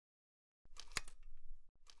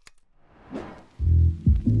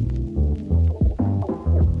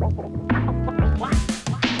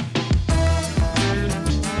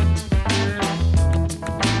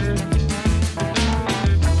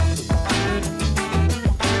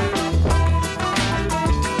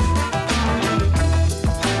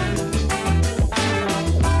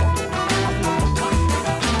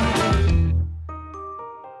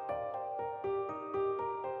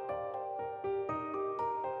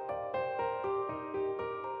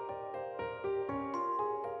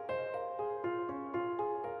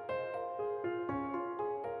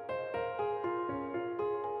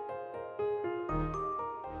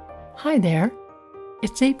Hi there,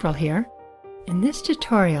 it's April here. In this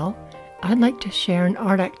tutorial, I'd like to share an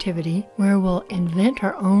art activity where we'll invent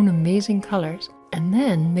our own amazing colors and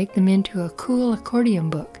then make them into a cool accordion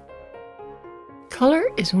book. Color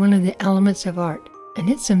is one of the elements of art, and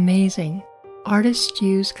it's amazing. Artists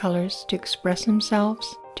use colors to express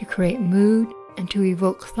themselves, to create mood, and to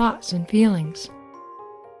evoke thoughts and feelings.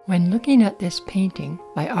 When looking at this painting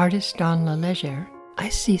by artist Don LeLeger, I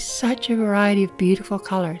see such a variety of beautiful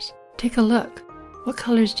colors. Take a look. What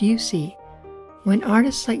colors do you see? When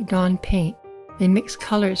artists like Don paint, they mix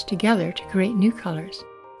colors together to create new colors.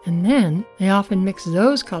 And then they often mix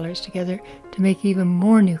those colors together to make even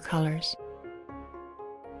more new colors.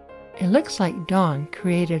 It looks like Don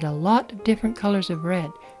created a lot of different colors of red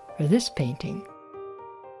for this painting.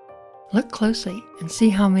 Look closely and see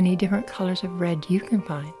how many different colors of red you can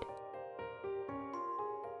find.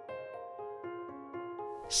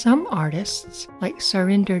 Some artists, like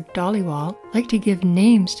Surinder Dhaliwal, like to give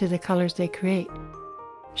names to the colors they create.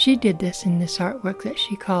 She did this in this artwork that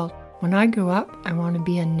she called, "When I Grow Up, I Want to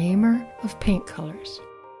Be a Namer of Paint Colors."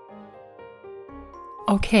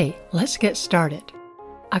 Okay, let's get started.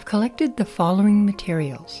 I've collected the following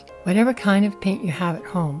materials. Whatever kind of paint you have at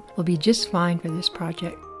home will be just fine for this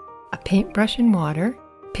project. A paintbrush and water,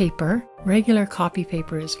 paper, regular copy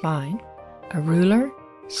paper is fine, a ruler,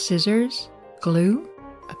 scissors, glue,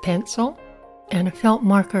 a pencil, and a felt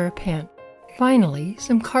marker or pen. Finally,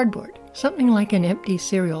 some cardboard, something like an empty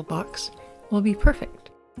cereal box, will be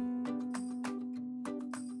perfect.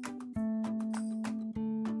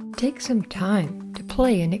 Take some time to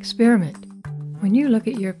play and experiment. When you look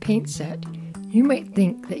at your paint set, you might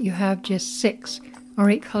think that you have just 6 or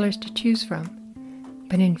 8 colors to choose from.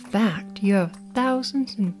 But in fact, you have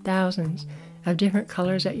thousands and thousands of different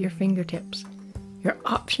colors at your fingertips. Your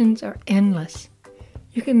options are endless.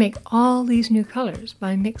 You can make all these new colors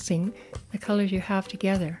by mixing the colors you have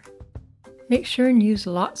together. Make sure and use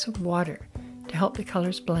lots of water to help the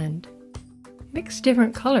colors blend. Mix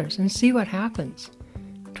different colors and see what happens.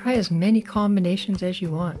 Try as many combinations as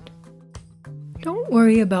you want. Don't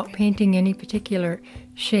worry about painting any particular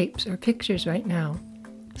shapes or pictures right now.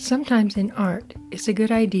 Sometimes in art, it's a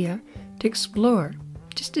good idea to explore,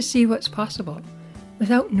 just to see what's possible,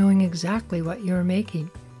 without knowing exactly what you're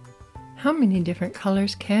making. How many different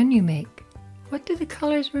colors can you make? What do the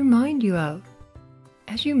colors remind you of?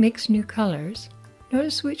 As you mix new colors,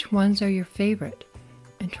 notice which ones are your favorite,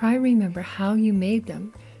 and try to remember how you made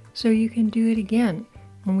them so you can do it again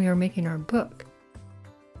when we are making our book.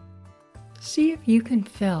 See if you can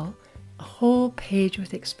fill a whole page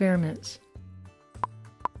with experiments.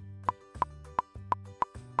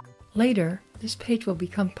 Later, this page will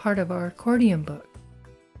become part of our accordion book.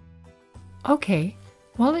 Okay,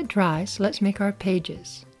 while it dries, let's make our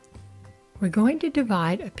pages. We're going to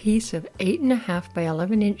divide a piece of 8.5 by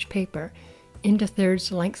 11 inch paper into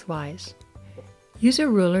thirds lengthwise. Use a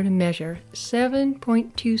ruler to measure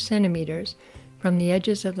 7.2 centimeters from the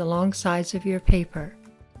edges of the long sides of your paper.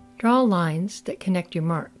 Draw lines that connect your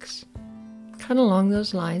marks. Cut along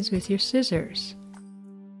those lines with your scissors.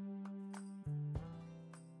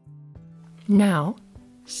 Now,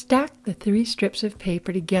 stack the 3 strips of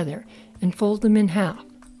paper together and fold them in half,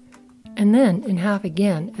 and then in half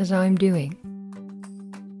again as I'm doing.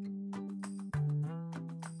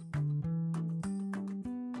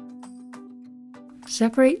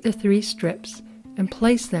 Separate the 3 strips and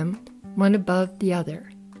place them one above the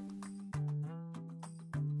other.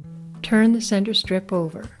 Turn the center strip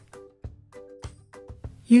over.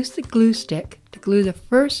 Use the glue stick to glue the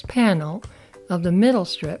first panel of the middle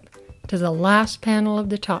strip to the last panel of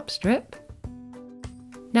the top strip.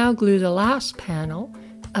 Now glue the last panel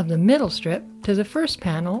of the middle strip to the first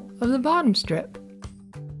panel of the bottom strip.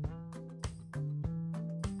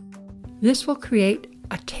 This will create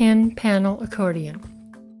a 10-panel accordion.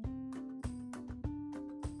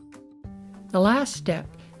 The last step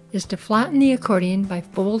is to flatten the accordion by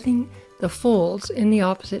folding the folds in the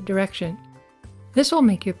opposite direction. This will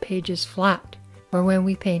make your pages flat for when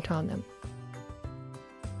we paint on them.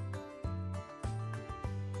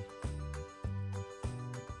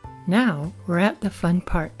 Now we're at the fun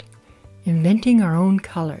part, inventing our own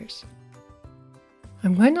colors.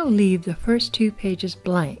 I'm going to leave the first 2 pages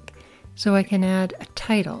blank so I can add a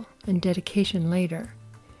title and dedication later.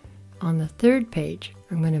 On the 3rd page,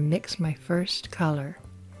 I'm going to mix my first color.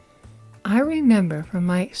 I remember from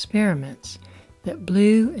my experiments that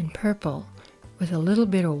blue and purple with a little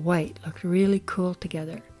bit of white looked really cool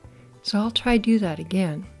together, so I'll try to do that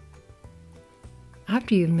again.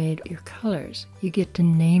 After you've made your colors, you get to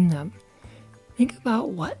name them. Think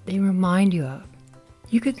about what they remind you of.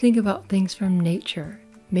 You could think about things from nature,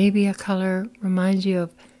 Maybe a color reminds you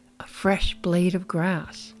of a fresh blade of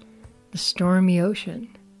grass, the stormy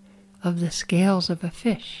ocean, of the scales of a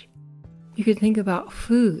fish. You could think about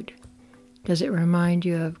food. Does it remind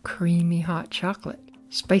you of creamy hot chocolate,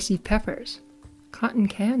 spicy peppers, cotton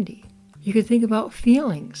candy? You could think about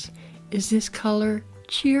feelings. Is this color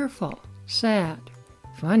cheerful, sad,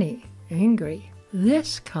 funny, angry?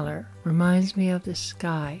 This color reminds me of the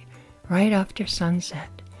sky right after sunset,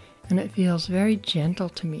 and it feels very gentle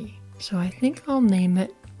to me, so I think I'll name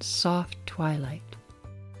it Soft Twilight.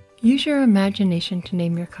 Use your imagination to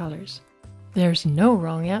name your colors. There's no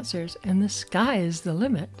wrong answers, and the sky is the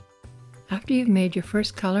limit. After you've made your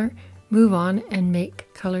first color, move on and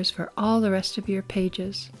make colors for all the rest of your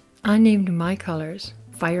pages. I named my colors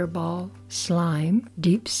Fireball, Slime,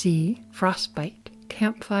 Deep Sea, Frostbite,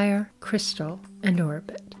 Campfire, Crystal, and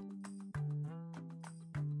Orbit.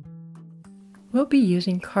 We'll be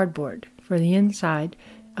using cardboard for the inside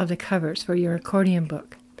of the covers for your accordion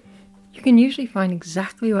book. You can usually find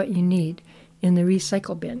exactly what you need in the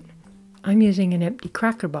recycle bin. I'm using an empty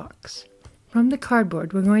cracker box. From the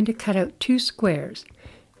cardboard, we're going to cut out 2 squares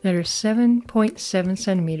that are 7.7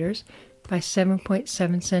 centimeters by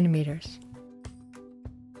 7.7 centimeters.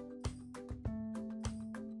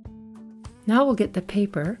 Now we'll get the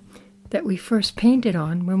paper that we first painted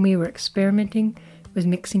on when we were experimenting with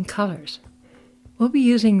mixing colors. We'll be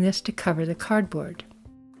using this to cover the cardboard.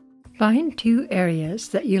 Find 2 areas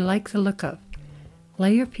that you like the look of.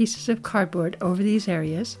 Lay your pieces of cardboard over these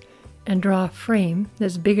areas and draw a frame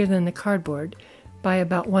that's bigger than the cardboard by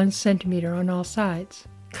about 1 centimeter on all sides.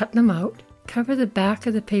 Cut them out. Cover the back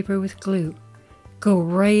of the paper with glue. Go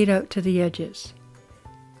right out to the edges.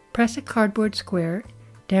 Press a cardboard square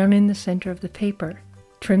down in the center of the paper.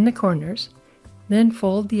 Trim the corners, then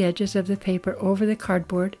fold the edges of the paper over the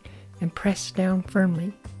cardboard and press down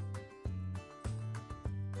firmly.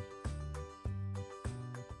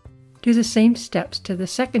 Do the same steps to the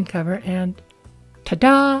second cover and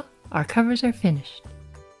ta-da! Our covers are finished.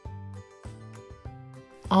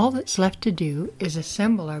 All that's left to do is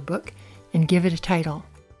assemble our book and give it a title.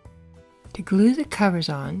 To glue the covers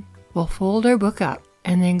on, we'll fold our book up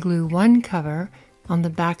and then glue one cover on the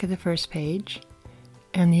back of the first page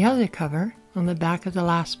and the other cover on the back of the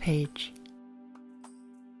last page.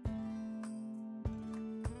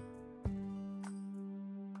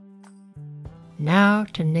 Now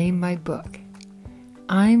to name my book.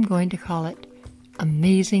 I'm going to call it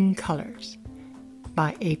Amazing Colors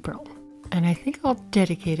by April, and I think I'll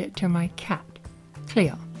dedicate it to my cat,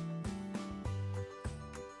 Cleo.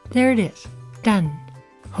 There it is, done.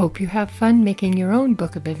 Hope you have fun making your own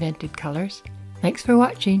book of invented colors. Thanks for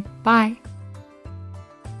watching. Bye.